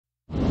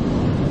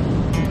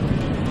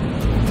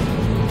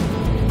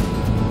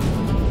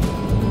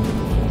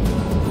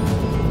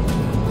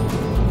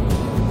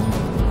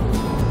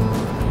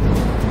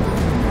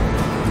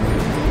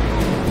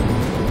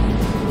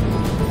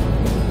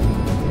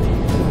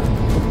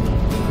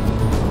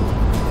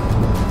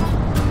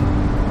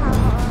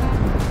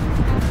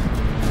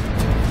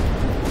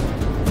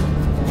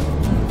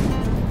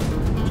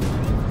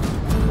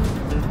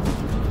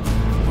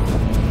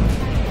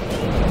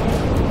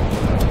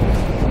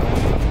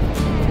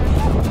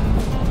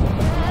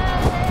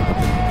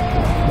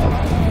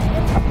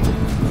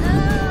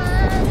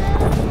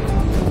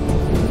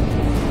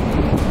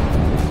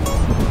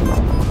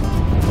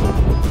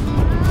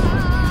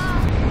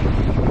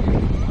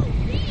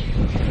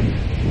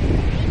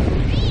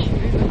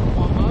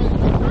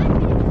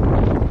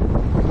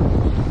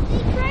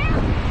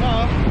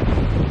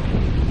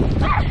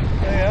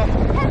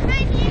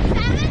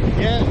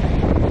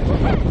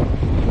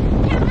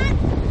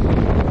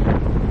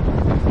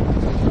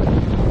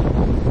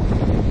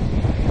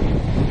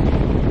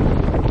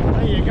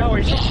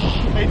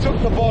he took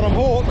the bottom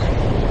hook,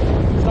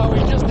 so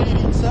he just hit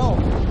himself.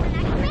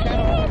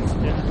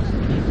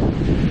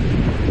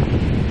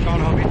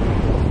 Can't hold it.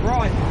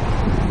 Right,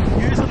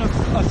 using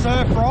a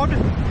surf rod.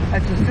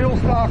 It's a Steel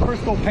Star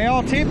Crystal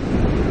Power Tip.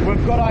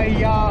 We've got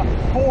a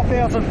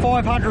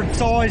 4,500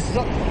 size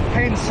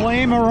Penn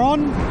Slammer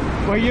on.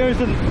 We're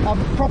using,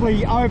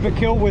 probably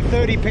overkill with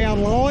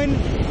 30-pound line.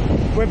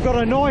 We've got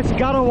a nice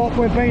gutter what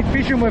we've been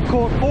fishing. We've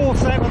caught 4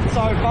 7 so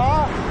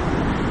far.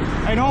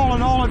 And all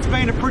in all, it's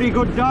been a pretty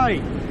good day.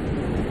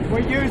 We're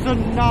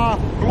using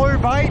blue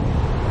bait,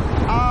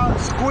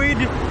 squid,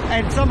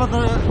 and some of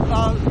the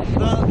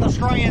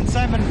Australian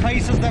salmon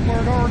pieces that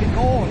were already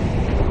caught.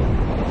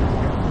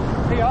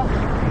 Here.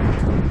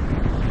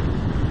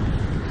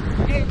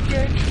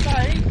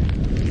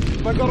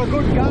 We've got a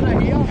good gutter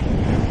here.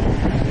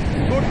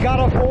 Good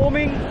gutter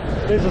forming.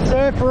 There's a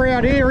surfer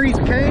out here, he's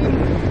keen.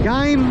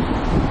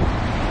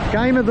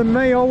 Gamer than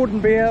me, I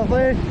wouldn't be out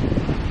there.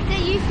 There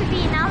used to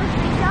be another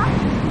picture.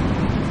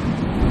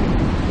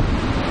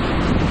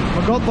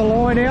 I've got the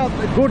line out,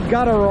 a good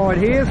gutter right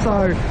here,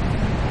 so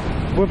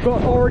we've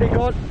already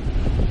got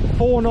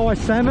 4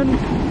 nice salmon.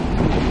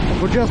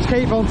 We'll just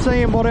keep on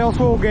seeing what else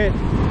we'll get.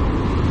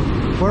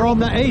 We're on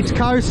the east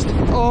coast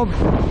of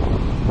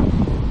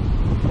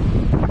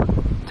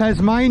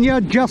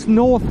Tasmania, just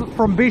north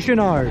from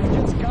Bicheno.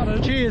 Just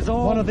gutted. Cheers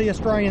on one of the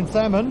Australian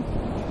salmon,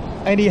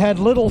 and he had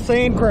little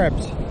sand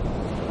crabs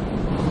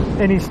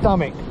in his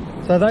stomach.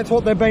 So that's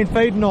what they've been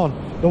feeding on.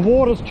 The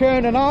water's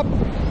churning up,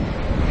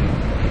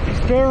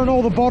 stirring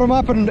all the bottom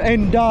up and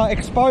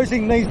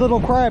exposing these little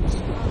crabs.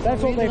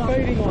 That's what they're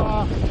feeding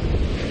on.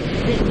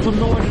 Getting some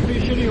nice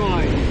fish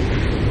anyway.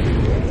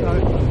 So,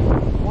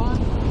 1,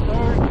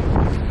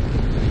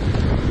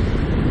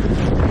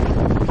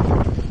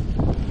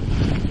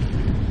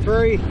 2,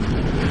 3, 4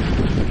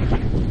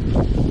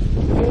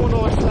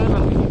 nice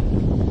salmon.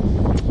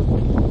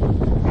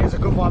 Here's a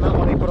good one. That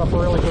one he put up a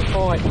really good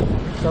fight.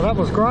 So that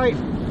was great.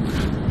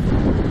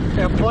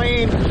 Our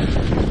plan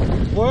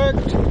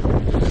worked.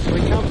 We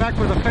come back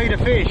with a feed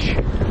of fish.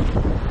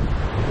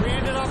 We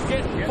ended up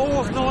getting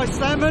 4 nice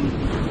salmon.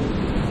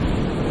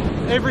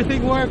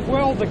 Everything worked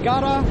well. The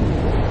gutter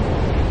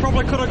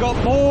probably could have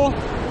got more.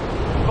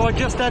 I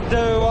just had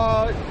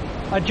to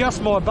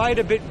adjust my bait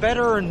a bit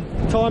better and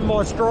time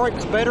my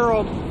strikes better.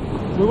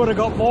 We would have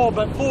got more,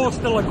 but 4's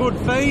still a good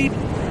feed,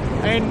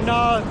 and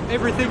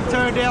everything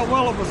turned out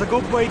well. It was a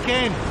good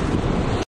weekend.